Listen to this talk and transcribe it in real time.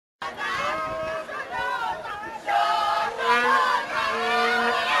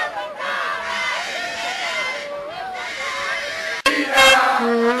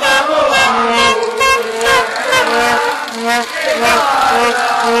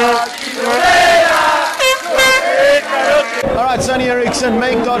Alright, Sonny Erickson,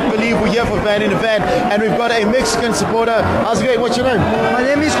 make not believe we're here for Van in a Van, and we've got a Mexican supporter. How's it going? What's your name? My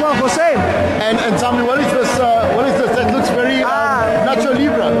name is Juan Jose. And tell me, what is this? That looks very Nacho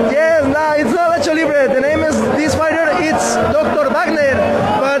Libre. Yes, no, it's not Nacho Libre. The name is this fighter. It's Dr. Wagner.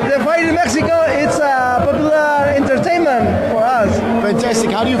 But the fight in Mexico, it's popular entertainment for us.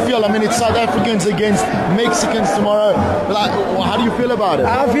 Fantastic. How do you feel? I mean, it's South Africans against Mexicans tomorrow. Like, how do you feel about it?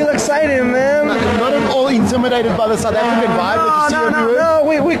 I feel excited, man. Not at all intimidated by the South African vibe that you see everywhere? No,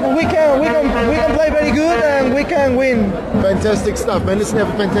 we can play very good and we can win. Fantastic stuff, man. Listen, have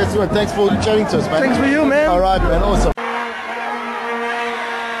a fantastic one. Thanks for chatting to us, man. Thanks for you, man. All right, man. Awesome.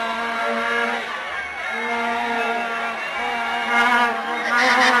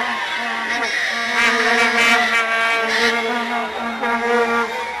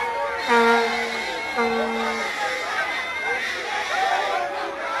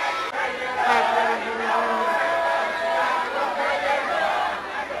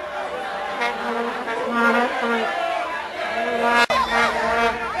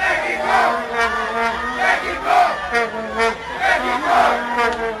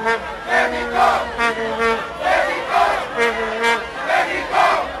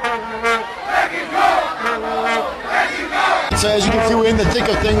 So as you can see, we're in the thick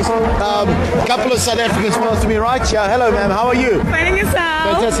of things. A couple of South Africans close to me right here. Hello, ma'am. How are you? Finding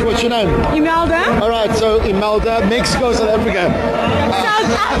yourself. Fantastic. What's your name? Imelda. All right. So Imelda, Mexico, South Africa. South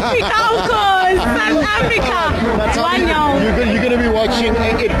Africa, of course. South Africa. You're going to be watching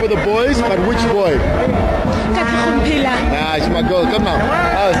it for the boys, but which boy? Ah, it's my girl. Come now.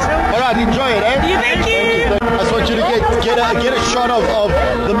 All right. Enjoy it, eh? Thank you. I just want you to get a shot of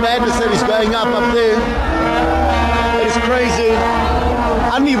the madness that is going up there. It's crazy.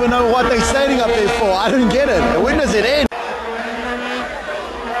 I don't even know what they're standing up there for. I don't get it. When does it end?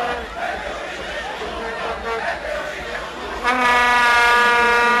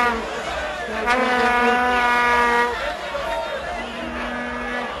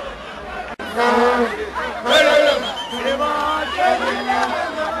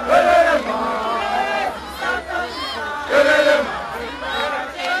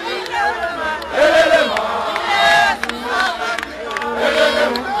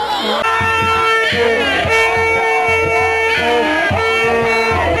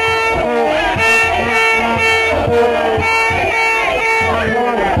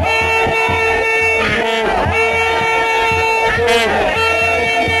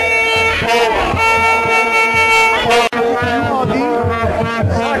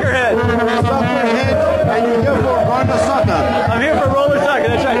 I'm here for roller soccer,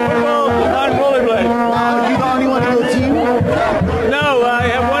 that's right, football on rollerblades. Are you the only one in your team? No, I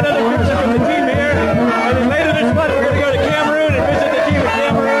have one other person from the team here, and then later this month we're going to go to Cameroon and visit the team in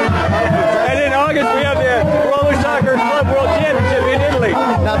Cameroon. And in August we have the roller soccer club world championship in Italy.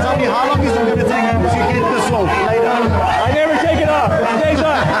 Now tell me, how long is it going to take to get this off later? I never take it off, it stays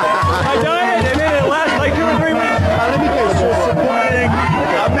on. I dye it and then it lasts like 2 or 3 weeks. Let me tell you,